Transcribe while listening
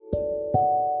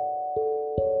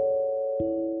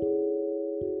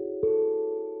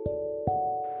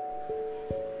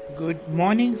Good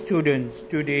morning, students.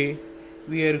 Today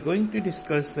we are going to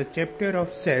discuss the chapter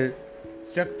of cell,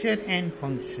 structure and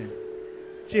function.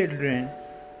 Children,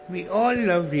 we all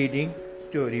love reading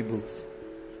storybooks.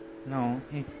 Now,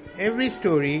 every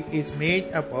story is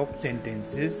made up of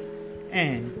sentences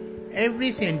and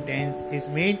every sentence is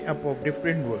made up of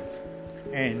different words.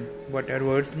 And what are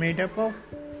words made up of?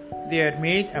 They are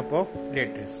made up of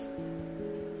letters.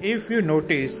 If you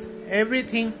notice,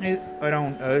 everything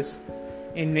around us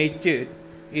in nature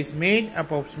is made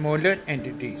up of smaller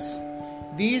entities.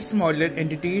 These smaller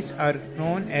entities are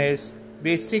known as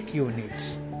basic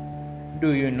units.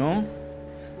 Do you know?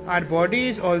 Our body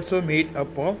is also made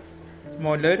up of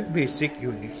smaller basic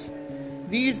units.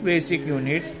 These basic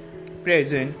units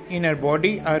present in our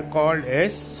body are called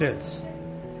as cells.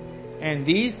 And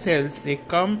these cells, they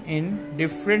come in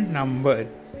different number.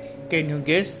 Can you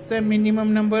guess the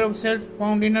minimum number of cells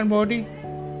found in our body?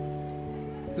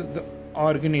 The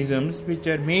organisms which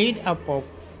are made up of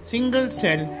single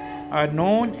cell are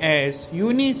known as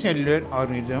unicellular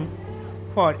organisms,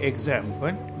 for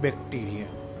example, bacteria.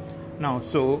 Now,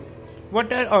 so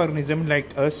what are organisms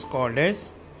like us called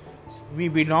as? We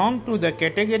belong to the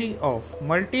category of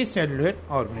multicellular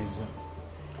organism.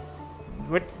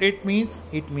 What it means?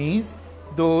 It means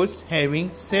those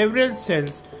having several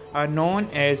cells are known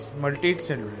as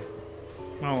multicellular.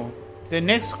 Now, the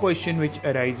next question which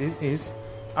arises is,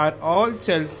 are all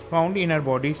cells found in our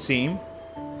body same?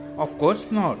 Of course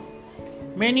not.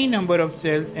 Many number of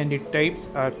cells and its types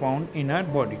are found in our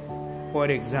body. For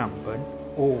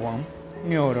example, ovum,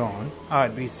 neuron,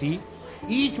 RBC,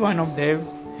 each one of them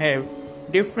have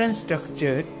different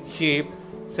structure, shape,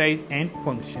 size and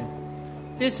function.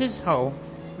 This is how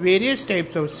various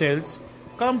types of cells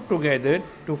come together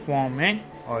to form an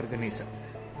organism.